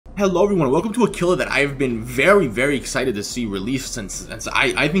Hello everyone, welcome to a killer that I have been very excited to see released since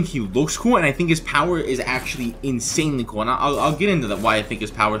I think he looks cool, and I think his power is actually insanely cool, and I'll get into that, why I think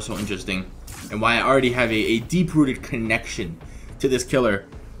his power is so interesting and why I already have a deep-rooted connection to this killer.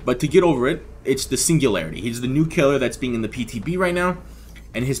 But to get over it, it's the Singularity. He's the new killer that's being in the PTB right now,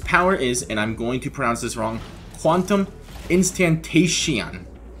 and his power is, and I'm going to pronounce this wrong, Quantum Instantation.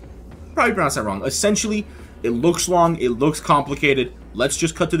 Probably pronounced that wrong. Essentially, it looks long, it looks complicated. Let's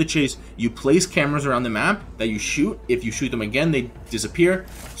just cut to the chase. You place cameras around the map that you shoot. If you shoot them again, they disappear.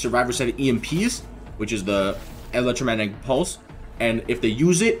 Survivors have EMPs, which is the electromagnetic pulse. And if they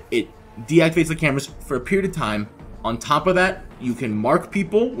use it, it deactivates the cameras for a period of time. On top of that, you can mark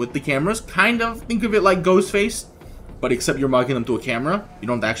people with the cameras. Kind of think of it like Ghostface, but except you're marking them to a camera. You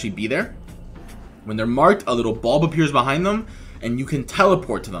don't have to actually be there. When they're marked, a little bulb appears behind them, and you can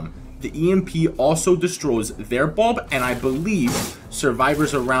teleport to them. The EMP also destroys their bulb, and I believe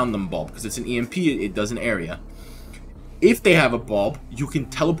survivors around them bulb, because it's an EMP, it does an area. If they have a bulb, you can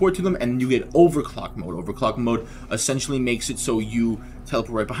teleport to them, and you get overclock mode. Overclock mode essentially makes it so you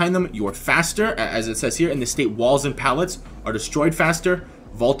teleport right behind them. You're faster, as it says here, in the state walls and pallets are destroyed faster,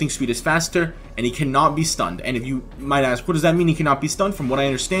 vaulting speed is faster, and he cannot be stunned. And if you might ask, what does that mean he cannot be stunned? From what I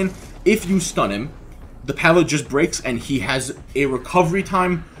understand, if you stun him, the pallet just breaks, and he has a recovery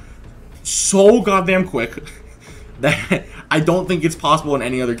time so goddamn quick that I don't think it's possible in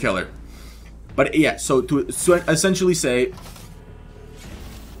any other killer. But yeah, so to essentially say,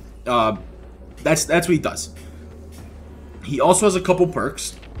 that's what he does. He also has a couple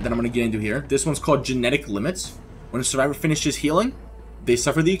perks that I'm going to get into here. This one's called Genetic Limits. When a survivor finishes healing, they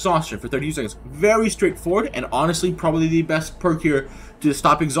suffer the exhaustion for 32 seconds. Very straightforward, and honestly probably the best perk here to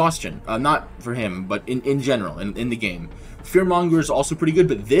stop exhaustion. Not for him, but in general, in the game. Fearmonger is also pretty good,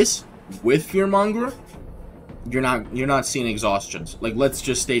 but this, with Fearmonger, you're not seeing exhaustions. Like, let's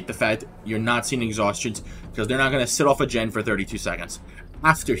just state the fact you're not seeing exhaustions, because they're not going to sit off a gen for 32 seconds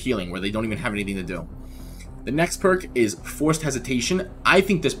after healing, where they don't even have anything to do. The next perk is Forced Hesitation. I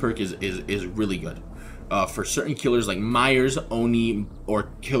think this perk is really good for certain killers like Myers, Oni, or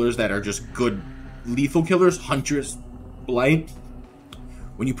killers that are just good lethal killers, Hunters, Blight.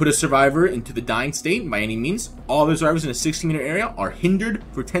 When you put a survivor into the dying state, by any means, all the survivors in a 16-meter area are hindered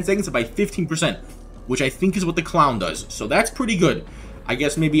for 10 seconds by 15%, which I think is what the clown does. So that's pretty good. I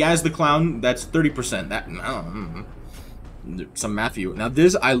guess maybe as the clown, that's 30%. That, I don't know, some math for you. Now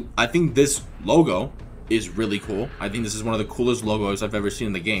this, I think this logo is really cool. I think this is one of the coolest logos I've ever seen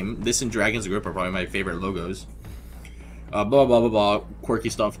in the game. This and Dragon's Grip are probably my favorite logos. Blah, blah, blah, blah, quirky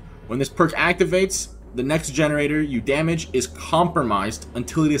stuff. When this perk activates, the next generator you damage is compromised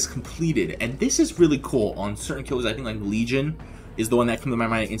until it is completed. And this is really cool on certain killers. I think like Legion is the one that comes to my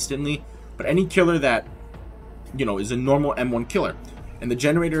mind instantly. But any killer that, you know, is a normal M1 killer. And the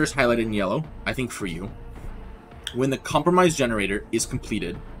generator is highlighted in yellow, I think for you. When the compromised generator is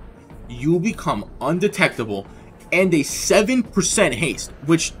completed, you become undetectable and a 7% haste.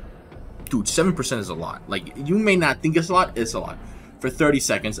 Which, dude, 7% is a lot. Like, you may not think it's a lot, it's a lot. For 30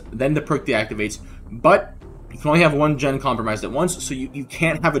 seconds, then the perk deactivates, but you can only have one gen compromised at once, so you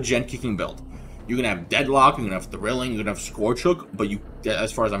can't have a gen kicking build. You can have Deadlock, you can have Thrilling, you can have Scorch Hook, but you,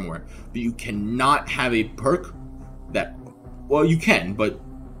 as far as I'm aware, but you cannot have a perk that, well, you can, but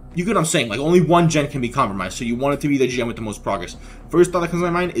you get what I'm saying, like only one gen can be compromised, so you want it to be the gen with the most progress. First thought that comes to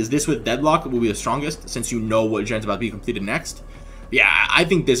my mind is this with Deadlock will be the strongest, since you know what gen's about to be completed next. Yeah, I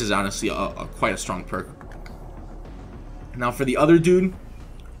think this is honestly quite a strong perk. Now for the other dude,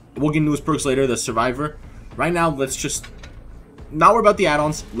 we'll get into his perks later, the Survivor. Right now, let's just, not worry about the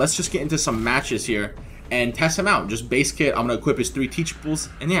add-ons, let's just get into some matches here and test him out. Just base kit, I'm going to equip his 3 teachables,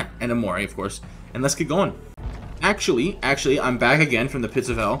 and yeah, and a mori, of course. And let's get going. Actually, I'm back again from the pits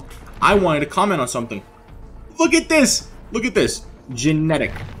of hell. I wanted to comment on something. Look at this! Look at this.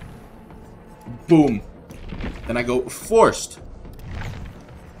 Genetic. Boom. Then I go Forced.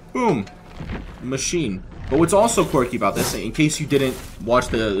 Boom. Machine. But what's also quirky about this, in case you didn't watch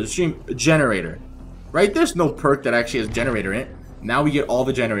the stream, Generator. Right? There's no perk that actually has Generator in it. Now we get all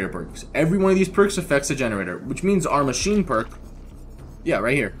the Generator perks. Every one of these perks affects a Generator, which means our Machine perk, yeah,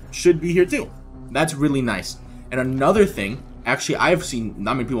 right here, should be here too. That's really nice. And another thing, actually I've seen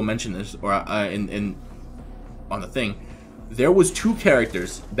not many people mention this, or on the thing, there was 2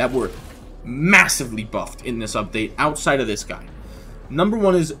 characters that were massively buffed in this update outside of this guy. Number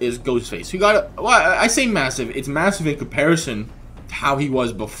one is Ghostface. He got well, I say massive. It's massive in comparison to how he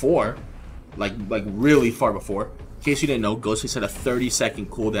was before, like really far before. In case you didn't know, Ghostface had a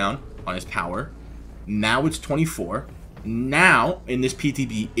 30-second cooldown on his power. Now it's 24. Now in this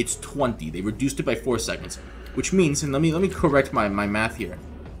PTB it's 20. They reduced it by 4 seconds, which means, and let me correct my math here.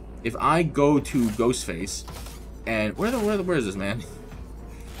 if I go to Ghostface, and where is this man?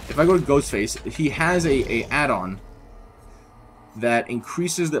 If I go to Ghostface, he has a add-on that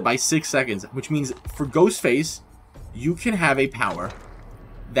increases that by 6 seconds, which means for Ghostface, you can have a power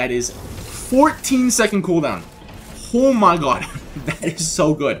that is 14-second cooldown. Oh my god, that is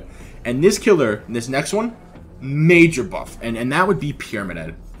so good. And this killer, this next one, major buff, and that would be Pyramid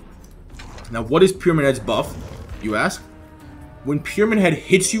Head. Now, what is Pyramid Head's buff, you ask? When Pyramid Head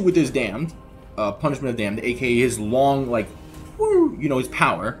hits you with his damned, Punishment of Damned, aka his long, like, woo, you know, his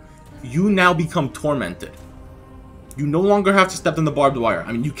power, you now become tormented. You no longer have to step on the barbed wire.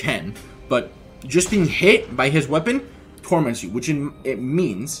 I mean, you can, but just being hit by his weapon torments you, which it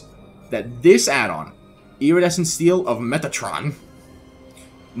means that this add-on, Iridescent Steel of Metatron,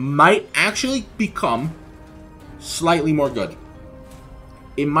 might actually become slightly more good.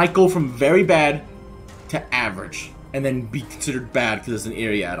 It might go from very bad to average, and then be considered bad because it's an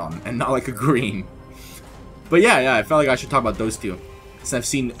Eerie add-on, and not like a green. But yeah, I felt like I should talk about those two, since I've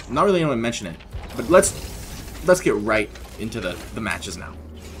seen not really anyone mention it. But let's get right into the matches now.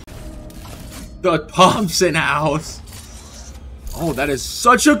 The Thompson house. Oh, that is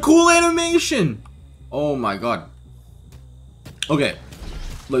such a cool animation. Oh my god. Okay,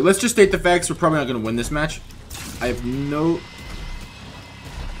 look, let's just state the facts. We're probably not going to win this match. I have no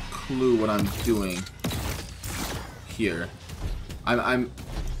clue what I'm doing here. I'm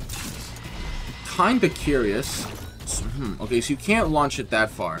kind of curious. So, okay, so you can't launch it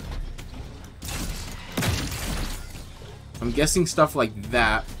that far. I'm guessing stuff like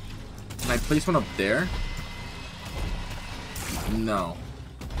that. Can I place one up there? No.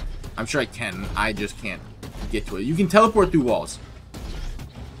 I'm sure I can. I just can't get to it. You can teleport through walls.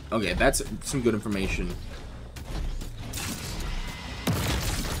 Okay, that's some good information.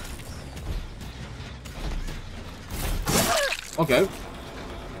 Okay.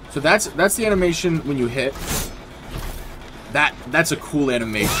 So that's the animation when you hit. That's a cool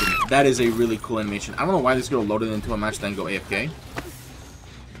animation. That is a really cool animation. I don't know why this girl loaded into a match then go AFK.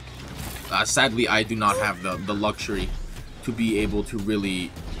 Sadly, I do not have the luxury to be able to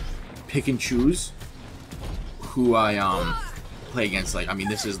really pick and choose who I play against. Like, I mean,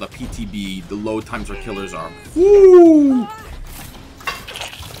 this is the PTB, the load times where killers are. Woo!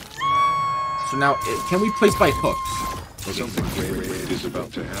 So now, can we place by hooks? Okay. Something great is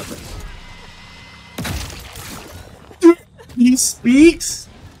about to happen. He speaks?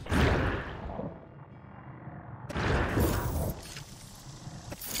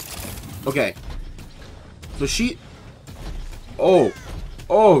 Okay. So she... Oh.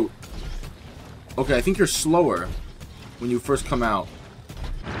 Okay, I think you're slower when you first come out.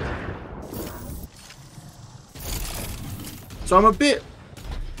 So I'm a bit...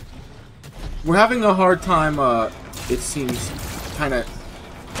 We're having a hard time, it seems, kind of...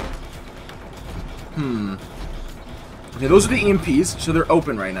 Okay, those are the EMPs, so they're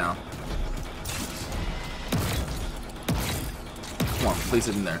open right now. Come on, place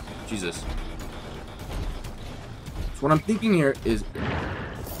it in there. Jesus. So what I'm thinking here is...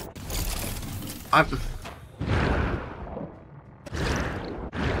 I'm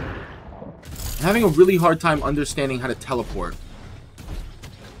having a really hard time understanding how to teleport.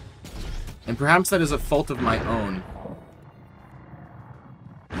 And perhaps that is a fault of my own.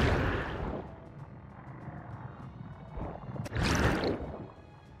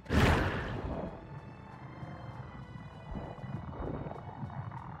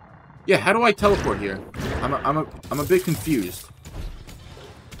 Yeah, how do I teleport here? I'm a bit confused.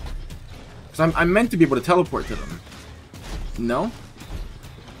 Because I'm meant to be able to teleport to them. No?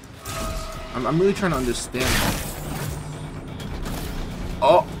 I'm really trying to understand.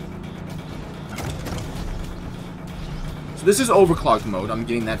 Oh! So this is overclocked mode. I'm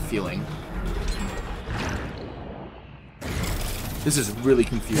getting that feeling. This is really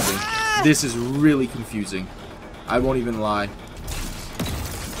confusing. This is really confusing. I won't even lie.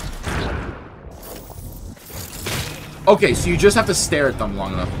 Okay, so you just have to stare at them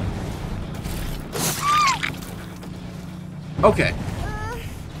long enough. Okay.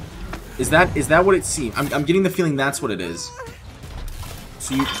 Is that what it seems? I'm getting the feeling that's what it is.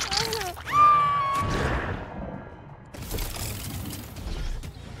 So you...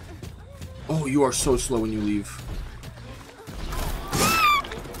 Oh, you are so slow when you leave.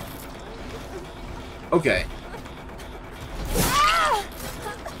 Okay.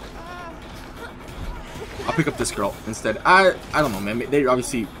 I'll pick up this girl instead. I don't know, man. They're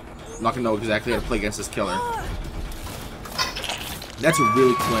obviously not gonna know exactly how to play against this killer. That's a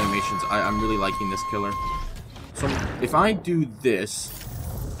really cool animation. I'm really liking this killer. So if I do this,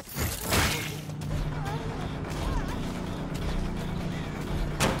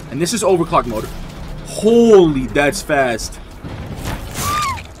 And this is overclock mode. Holy, that's fast.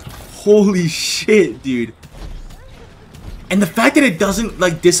 Holy shit, dude. And the fact that it doesn't,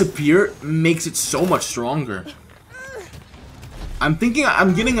 like, disappear makes it so much stronger. I'm thinking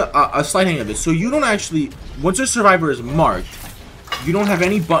I'm getting a slight hang of this. So you don't actually, once a survivor is marked, you don't have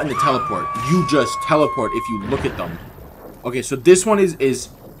any button to teleport. You just teleport if you look at them. Okay, so this one is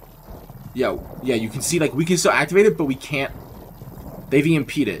yeah, you can see, like, we can still activate it, but we can't. They've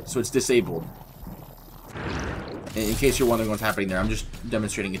EMP'd it, so it's disabled. In case you're wondering what's happening there, I'm just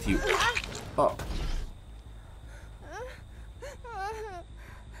demonstrating it to you. Oh.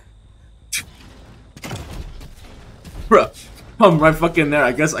 Bruh, I'm right fucking there.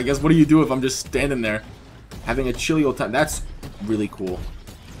 I guess what do you do if I'm just standing there having a chilly old time? That's really cool.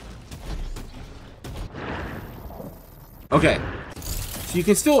 Okay. So you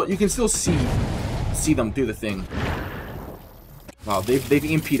can still see them do the thing. Wow, they've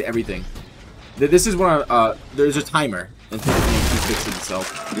EMP'd everything. This is when there's a timer until the EMP fixes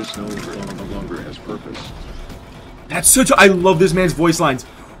itself. This no longer has purpose. That's such a, I love this man's voice lines.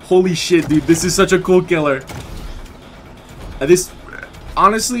 Holy shit, dude, this is such a cool killer. This,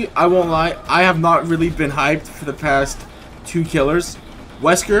 honestly, I won't lie, I have not really been hyped for the past 2 killers.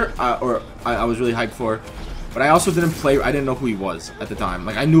 Wesker, I was really hyped for, but I also didn't play. I didn't know who he was at the time.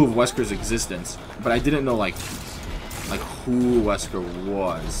 Like, I knew of Wesker's existence, but I didn't know like who Wesker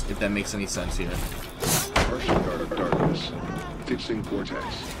was, if that makes any sense here. Partial guard of darkness. Fixing vortex.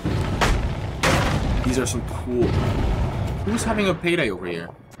 These are some cool. Who's having a payday over here?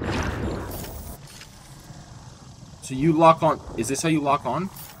 So you lock on. Is this how you lock on?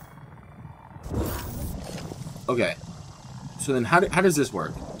 Okay. So then how does this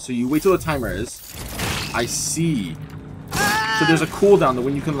work? So you wait till the timer is. I see. So there's a cooldown to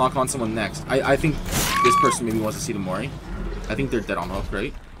when you can lock on someone next. I think this person maybe wants to see the Mori. I think they're dead on hook,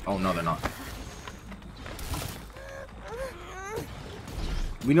 right? Oh, no, they're not.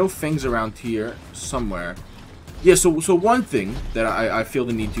 We know Fang's around here somewhere. Yeah, so one thing that I feel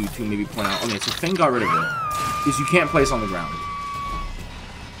the need to maybe point out. Okay, so Fang got rid of it. Is you can't place on the ground.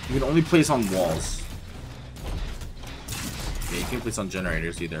 You can only place on walls. Yeah, you can't place on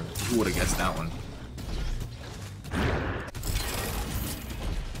generators either. Who would have guessed that one?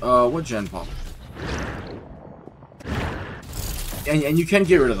 What gen pop? And you can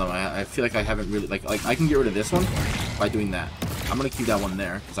get rid of them. I feel like I haven't really, like I can get rid of this one by doing that. I'm gonna keep that one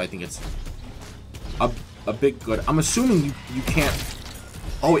there because I think it's a bit good. I'm assuming you can't.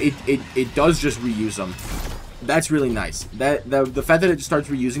 Oh, it does just reuse them. That's really nice. The fact that it starts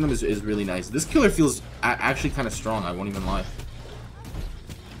reusing them is really nice. This killer feels actually kind of strong. I won't even lie.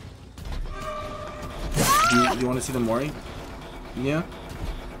 Do you want to see the Mori? Yeah.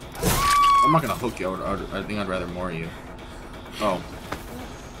 I'm not gonna hook you. I think I'd rather Mori you. Oh.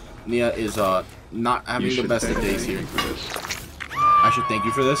 Nia is not having the best of days here. I should thank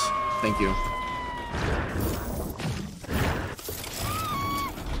you for this. Thank you.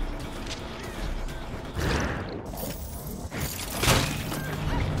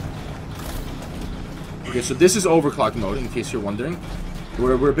 Okay, so this is overclock mode, in case you're wondering.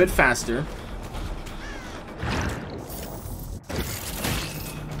 We're a bit faster.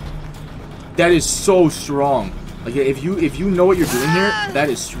 That is so strong. Like, if you know what you're doing here, that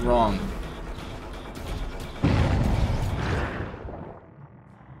is strong.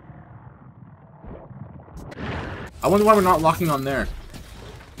 I wonder why we're not locking on there.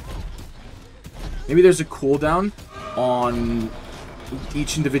 Maybe there's a cooldown on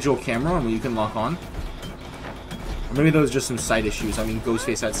each individual camera and you can lock on. Or maybe those are just some side issues. I mean,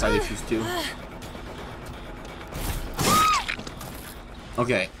 Ghostface had side issues too.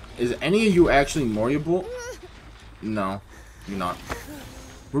 Okay. Is any of you actually Moriable? No, you're not.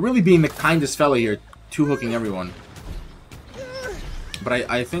 We're really being the kindest fella here, two-hooking everyone. But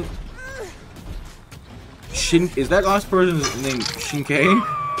I think... Is that last person's name Shinkei?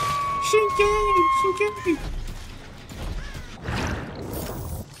 Shinkei!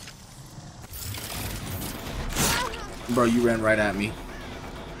 Bro, you ran right at me.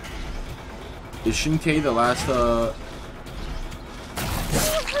 Is Shinkei the last,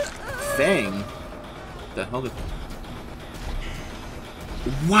 Fang? The hell did...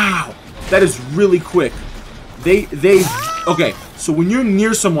 Wow! That is really quick. Okay, so when you're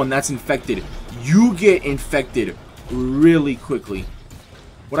near someone that's infected, you get infected really quickly.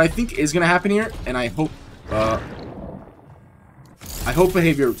 What I think is gonna happen here, and I hope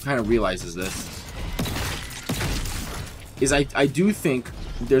Behavior kind of realizes this, is I do think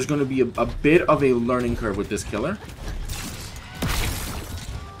there's gonna be a bit of a learning curve with this killer.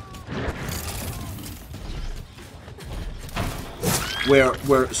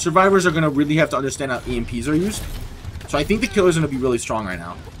 where survivors are gonna really have to understand how EMPs are used. So I think the killer's gonna be really strong right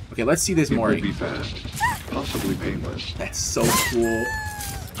now. Okay, let's see this It will Mori. be fast, possibly painless. That's so cool.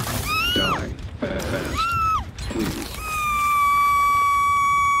 Die fast, please.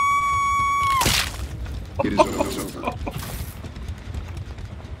 It is over.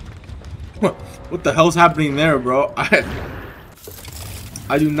 What the hell's happening there, bro?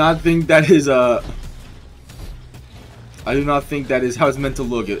 I do not think that is I do not think that is how it's meant to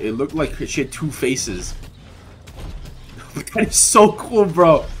look. It looked like she had two faces. That is so cool,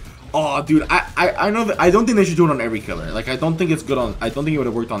 bro. Oh, dude, I know that I don't think they should do it on every killer. Like, I don't think it's good on. I don't think it would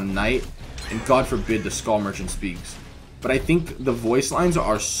have worked on Knight, and God forbid the Skull Merchant speaks. But I think the voice lines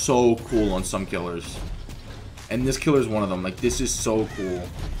are so cool on some killers, and this killer is one of them. Like, this is so cool.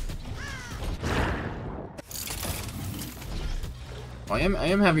 I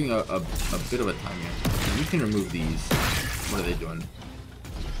am having a bit of a time here. We can remove these. What are they doing?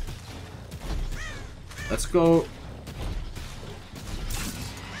 Let's go.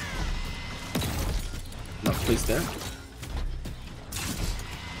 No, place there.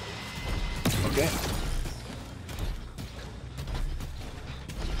 Okay.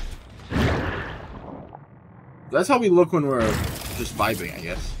 That's how we look when we're just vibing, I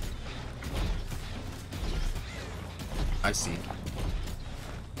guess. I see.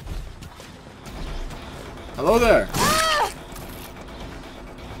 Hello there!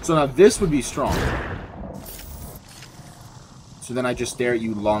 So now this would be strong. So then I just stare at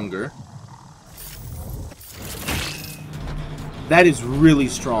you longer. That is really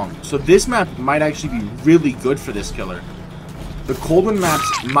strong. So this map might actually be really good for this killer. The Coldwind maps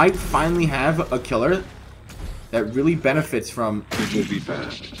might finally have a killer that really benefits from... It will be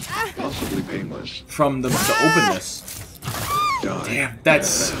fast, possibly painless. From the openness. Die. Damn, that's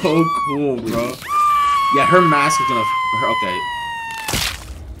so cool, bro. Yeah, her mask is gonna... Okay.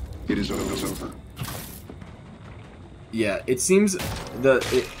 It is over. Yeah, it seems...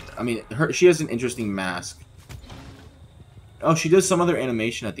 I mean, she has an interesting mask. Oh, she does some other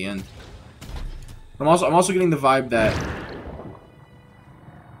animation at the end. I'm also getting the vibe that...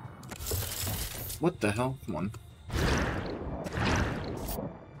 What the hell? Come on.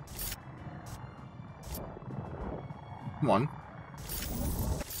 Come on.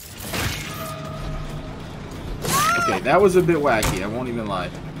 Okay, that was a bit wacky, I won't even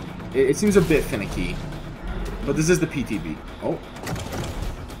lie. It seems a bit finicky. But this is the PTB. Oh.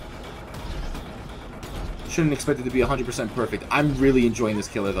 Shouldn't expect it to be 100% perfect. I'm really enjoying this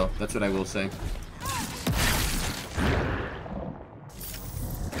killer, though. That's what I will say.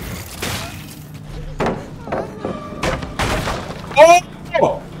 Oh!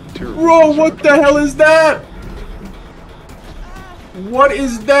 Bro, what the hell is that? What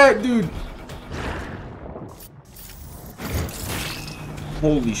is that, dude?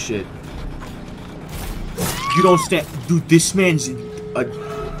 Holy shit. You don't stand... Dude, this man's a...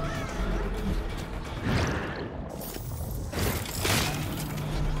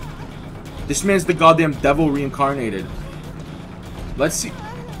 This man's the goddamn devil reincarnated. Let's see.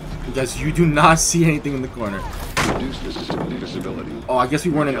 Guys, you do not see anything in the corner. Reduce visibility. Oh, I guess we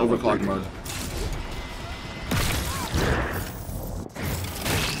weren't in overclock mode.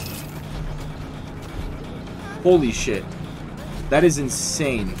 Holy shit. That is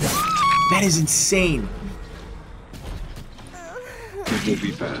insane. That is insane. It will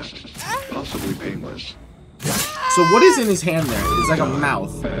be fast, possibly painless. So what is in his hand there? It's like a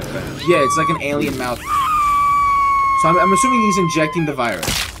mouth. Yeah, it's like an alien mouth. So I'm assuming he's injecting the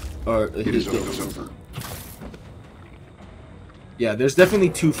virus. Or It is over. Yeah, there's definitely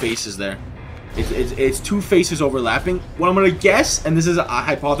two faces there. It's two faces overlapping. What I'm gonna guess, and this is a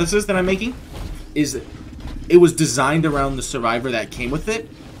hypothesis that I'm making, is that it was designed around the survivor that came with it,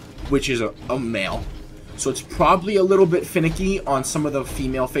 which is a male. So it's probably a little bit finicky on some of the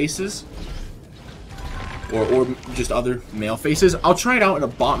female faces. Or just other male faces. I'll try it out in a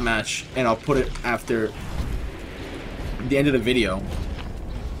bot match, and I'll put it after the end of the video.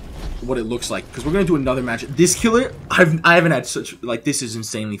 What it looks like, because we're gonna do another match. This killer, I haven't had such, like, this is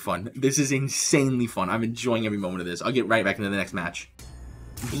insanely fun. This is insanely fun. I'm enjoying every moment of this. I'll get right back into the next match.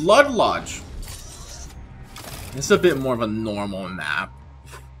 Blood Lodge. This is a bit more of a normal map.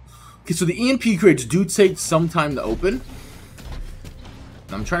 Okay, so the EMP crates do take some time to open.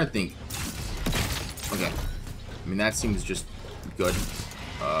 I'm trying to think. Okay. I mean, that seems just good.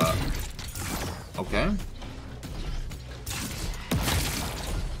 Okay.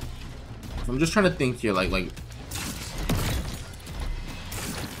 I'm just trying to think here, like,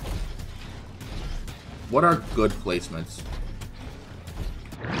 what are good placements?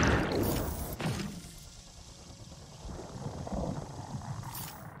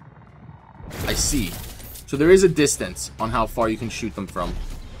 I see. So there is a distance on how far you can shoot them from.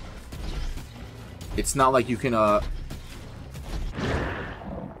 It's not like you can, go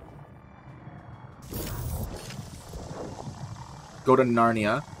to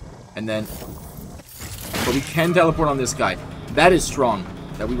Narnia, and then... But we can teleport on this guy. That is strong.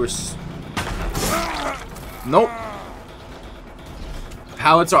 That we were... Nope.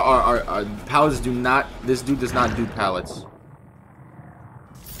 Pallets are pallets do not... This dude does not do pallets.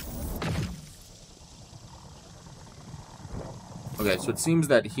 Okay, so it seems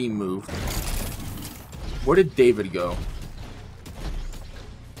that he moved. Where did David go?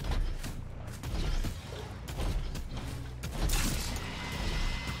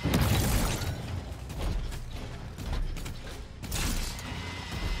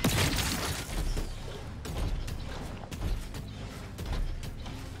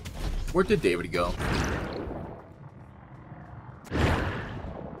 Where did David go?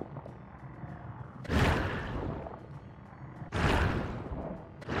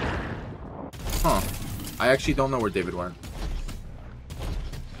 Huh. I actually don't know where David went.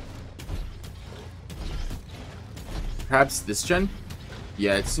 Perhaps this gen?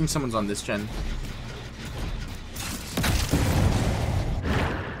 Yeah, it seems someone's on this gen.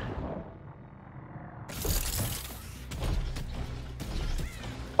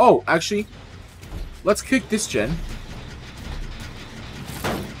 Oh, actually, let's kick this gen.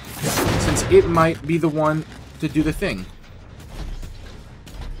 Since it might be the one to do the thing.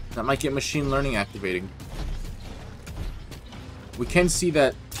 That might get machine learning activating. We can see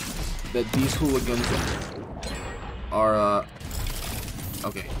that these hooligans are,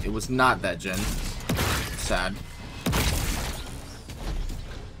 okay, it was not that gen. Sad.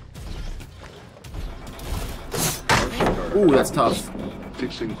 Ooh, that's tough.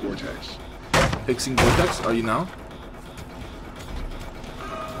 Fixing Cortex. Fixing Cortex? Are you now?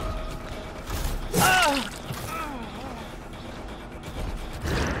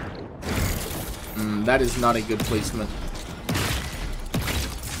 That is not a good placement.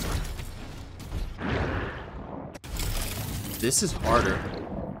 This is harder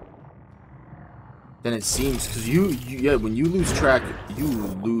than it seems, because yeah, when you lose track, you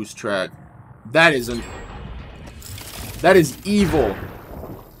lose track. That is evil.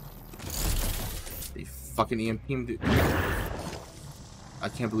 They fucking EMP'd me. I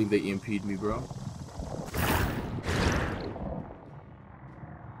can't believe they EMP'd me, bro.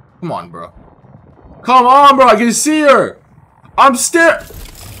 Come on, bro. Come on, bro. I can see her. I'm staring.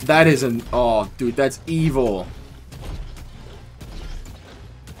 That is an... Oh, dude, that's evil.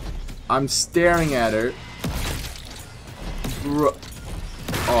 I'm staring at her. Bro.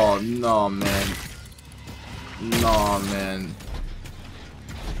 Oh, no, man. No, man.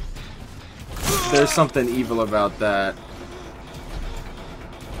 There's something evil about that.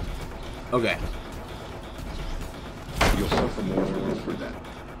 Okay. You'll suffer more for that.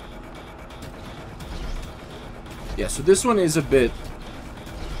 Yeah, so this one is a bit...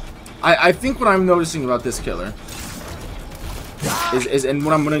 I think what I'm noticing about this killer is and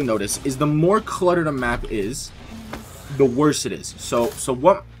what I'm going to notice is the more cluttered a map is, the worse it is. So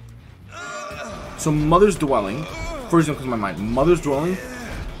Mother's Dwelling, first thing comes to my mind, Mother's Dwelling,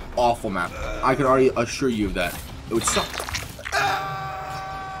 awful map. I can already assure you of that. It would suck.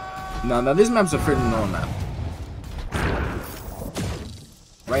 Now this map's a fairly normal map.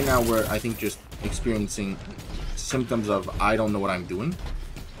 Right now we're, I think, just experiencing symptoms of I don't know what I'm doing.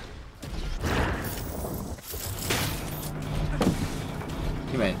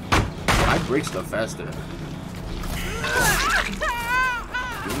 Hey man, I break stuff faster.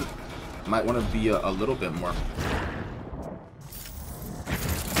 You might want to be a little bit more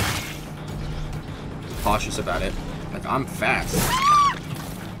cautious about it. Like, I'm fast.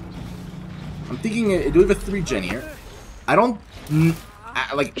 I'm thinking, do we have a 3 gen here? I don't,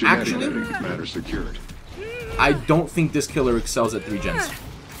 like, actually, matter secured. I don't think this killer excels at 3 gens.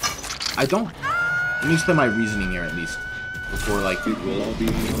 I don't. Let me explain my reasoning here at least. Before, like... It will all be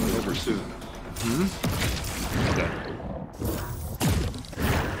over soon. Okay.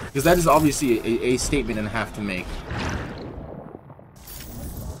 Because that is obviously a statement and a half to make.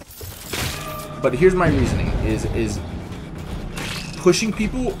 But here's my reasoning, is pushing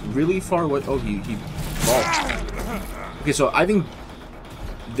people really far away... Oh, he vaulted. Okay, so I think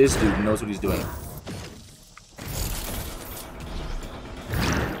this dude knows what he's doing.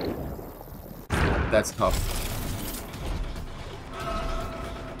 That's tough.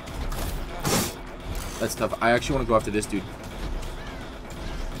 That's tough. I actually want to go after this dude.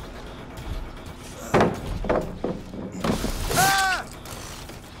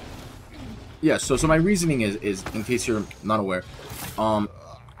 Yeah, so my reasoning is in case you're not aware,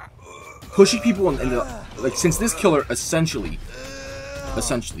 pushing people in the, like, since this killer essentially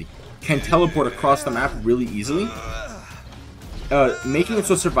can teleport across the map really easily, making it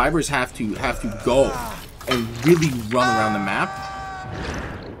so survivors have to go and really run around the map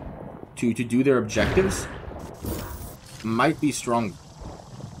to do their objectives might be strong.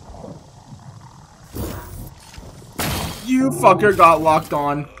 You fucker got locked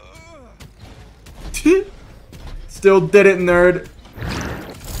on. Still did it, nerd.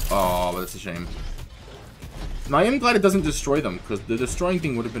 Oh, but that's a shame. Now, I am glad it doesn't destroy them, because the destroying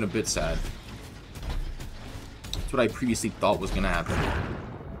thing would have been a bit sad. That's what I previously thought was going to happen.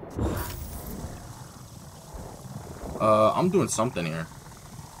 I'm doing something here.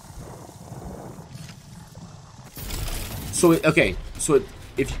 So, okay. So,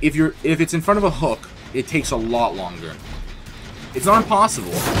 if it's in front of a hook, it takes a lot longer. It's not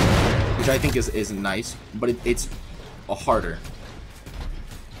impossible, which I think is nice, but it's harder.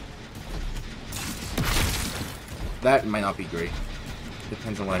 That might not be great.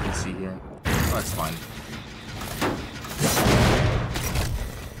 Depends on what I can see here. Oh, that's fine.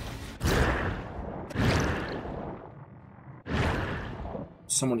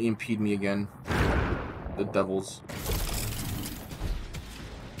 Someone EMP'd me again. The devils.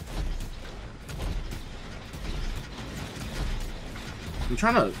 I'm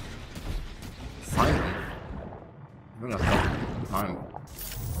trying to find them. I'm having a hard time.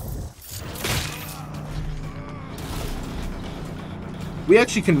 We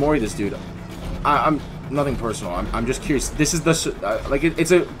actually can mori this dude. I'm nothing personal. I'm just curious. This is the like it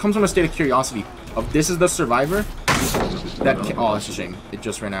comes from a state of curiosity. Of this is the survivor that oh, that's a shame. It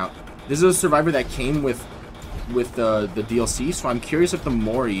just ran out. This is a survivor that came with the DLC. So I'm curious if the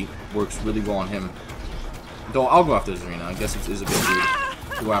mori works really well on him. Though I'll go after this arena. I guess it is a bit weird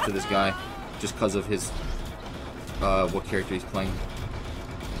to go after this guy just because of his what character he's playing.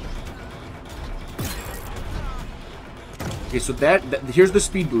 Okay, so that here's the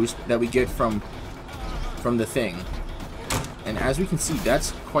speed boost that we get from the thing, and as we can see,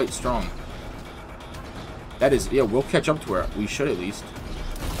 that's quite strong. That is, yeah, we'll catch up to her. We should at least.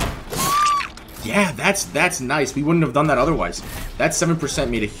 Yeah, that's nice. We wouldn't have done that otherwise. That 7%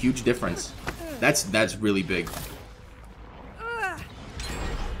 made a huge difference. That's really big.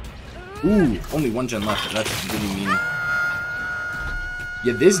 Ooh, only 1 gen left. That's really mean.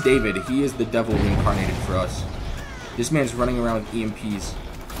 Yeah, this David, he is the devil reincarnated for us. This man's running around with EMPs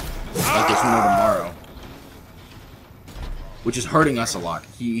like there's no tomorrow, which is hurting us a lot.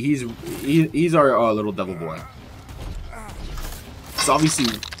 He's our little devil boy. So obviously,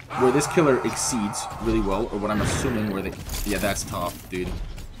 where this killer exceeds really well, or what I'm assuming where yeah, that's tough, dude.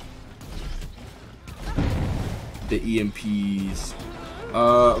 The EMPs.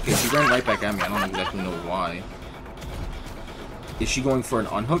 Okay, she ran right back at me. I don't exactly know why. Is she going for an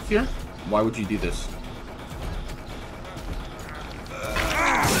unhook here? Why would you do this?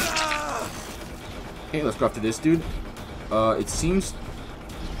 Okay, let's go after this dude. It seems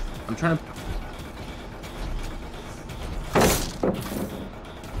I'm trying to.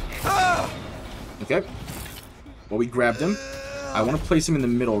 Okay. Well, we grabbed him. I want to place him in the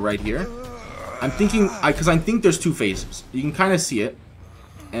middle right here. I'm thinking, because I think there's 2 phases. You can kind of see it.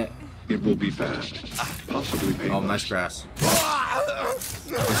 And it will be fast, possibly painless. Oh, nice grass.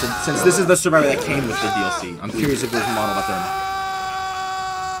 Since this is the survivor that came with the DLC, I'm curious if there's a model out there.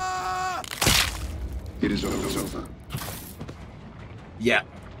 It is over. Yeah.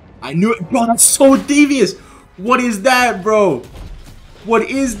 I knew it. Bro, that's so devious. What is that, bro? What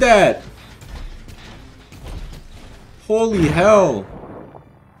is that? Holy hell.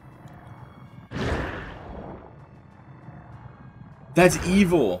 That's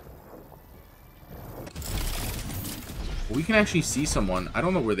evil. We can actually see someone. I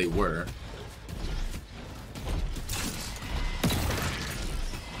don't know where they were.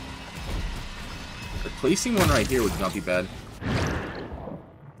 Placing one right here would not be bad.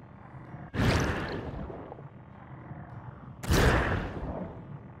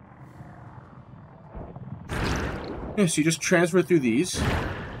 Yeah, so you just transfer through these.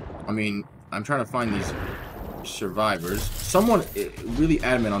 I mean, I'm trying to find these survivors. Someone really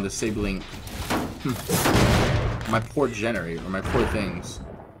adamant on disabling my poor generator, or my poor things.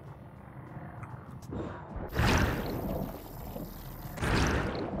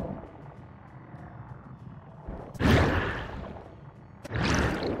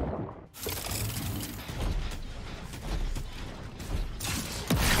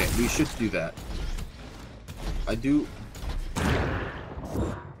 Okay, we should do that. I do.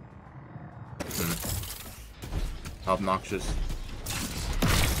 Obnoxious.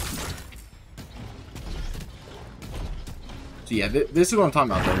 So yeah, this is what I'm talking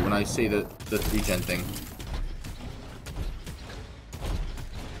about though when I say the 3-gen thing.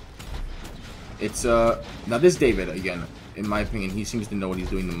 It's now this David again, in my opinion, he seems to know what he's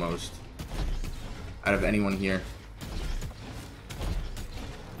doing the most out of anyone here.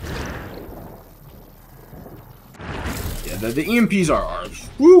 Yeah, the EMPs are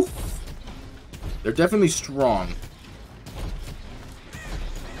woo! They're definitely strong.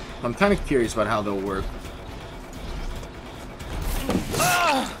 I'm kind of curious about how they'll work.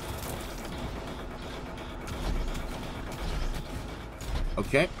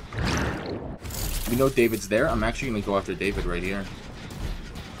 Okay. We know David's there. I'm actually going to go after David right here.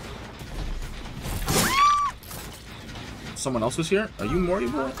 Someone else is here? Are you Mori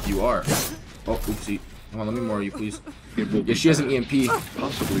boy? You are. Oh, oopsie. Come on, let me Mori you, please. Yeah, she has an EMP.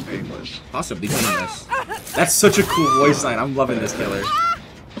 Possibly painless. Possibly painless. That's such a cool voice line. I'm loving this killer.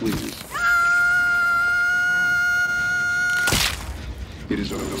 Please. It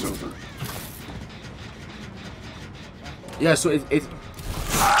is over. Yeah, so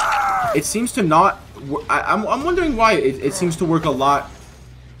it seems to not. I'm wondering why it seems to work a lot,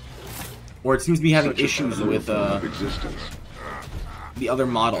 or it seems to be having issues with the other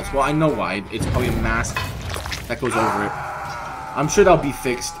models. Well, I know why. It's probably a mask that goes over it. I'm sure that'll be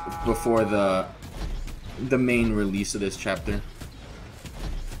fixed before the main release of this chapter.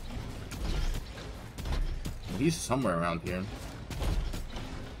 He's somewhere around here.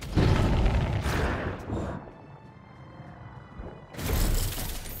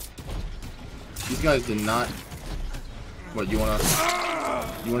 These guys did not. What, you wanna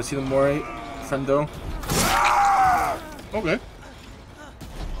see the Mori, friendo? Okay.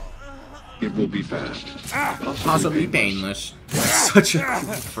 It will be fast. Possibly painless. Such a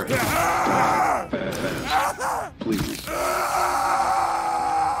cool phrase. Fast. Please.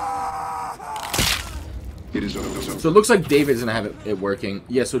 It is over. So it looks like David's gonna have it working.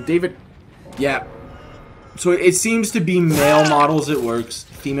 Yeah, so David. Yeah. So it seems to be male models it works.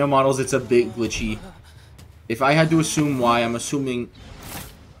 Female models it's a bit glitchy. If I had to assume why, I'm assuming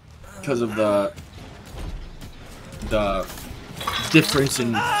because of the difference in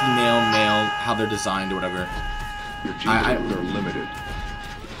female, male, how they're designed or whatever. Your genes are limited.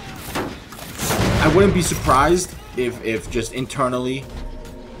 I wouldn't be surprised if just internally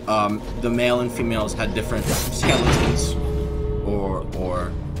the male and females had different skeletons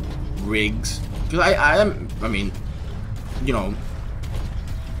or rigs. Because I mean, you know,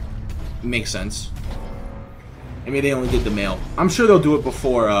 makes sense. I mean, they only did the male. I'm sure they'll do it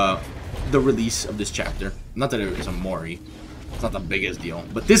before the release of this chapter. Not that it is a Mori. It's not the biggest deal.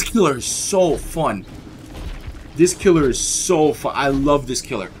 But this killer is so fun. This killer is so fun. I love this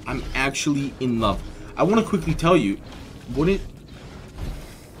killer. I'm actually in love. I want to quickly tell you, wouldn't...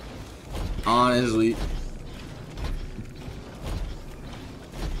 Honestly...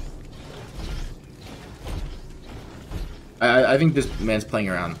 I think this man's playing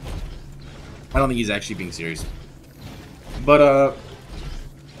around. I don't think he's actually being serious. But,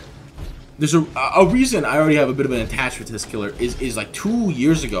 there's a reason I already have a bit of an attachment to this killer is like 2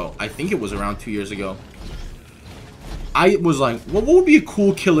 years ago. I think it was around 2 years ago. I was like, well, what would be a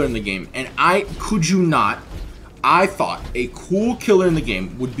cool killer in the game? And I could you not, I thought a cool killer in the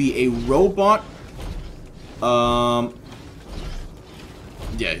game would be a robot. Yeah,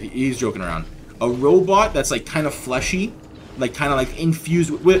 he's joking around. A robot that's like kind of fleshy, like kind of like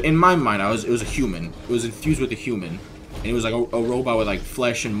infused with, in my mind, it was a human. It was infused with a human. And it was like a robot with like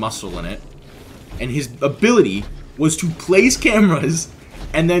flesh and muscle in it. And his ability was to place cameras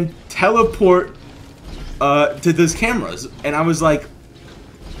and then teleport to those cameras. And I was like,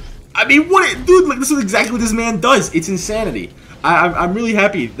 I mean, what, dude, like this is exactly what this man does. It's insanity. I'm really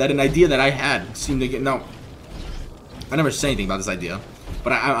happy that an idea that I had seemed to get, now, I never say anything about this idea,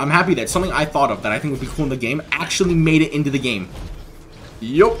 but I'm happy that something I thought of that I think would be cool in the game actually made it into the game.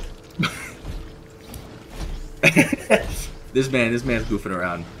 Yup. This man's goofing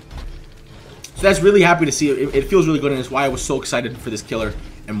around. So that's really happy to see. It feels really good, and it's why I was so excited for this killer,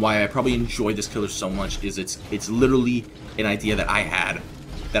 and why I probably enjoyed this killer so much. Is it's literally an idea that I had,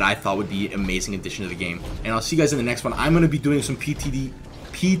 that I thought would be an amazing addition to the game. And I'll see you guys in the next one. I'm gonna be doing some PTB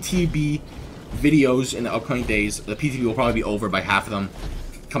videos in the upcoming days. The PTB will probably be over by half of them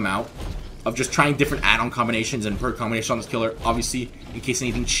come out, of just trying different add-on combinations and perk combinations on this killer. Obviously, in case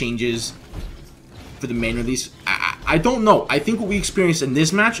anything changes for the main release. I don't know. I think what we experienced in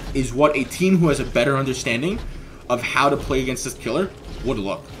this match is what a team who has a better understanding of how to play against this killer would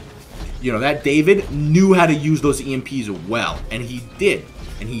look. You know, that David knew how to use those EMPs well, and he did.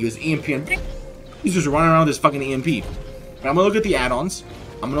 And he used EMP, and he's just running around with this fucking EMP. But I'm gonna look at the add-ons.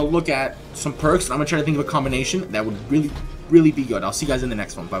 I'm gonna look at some perks, and I'm gonna try to think of a combination that would really really be good. I'll see you guys in the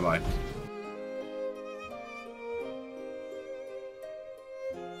next one. Bye-bye.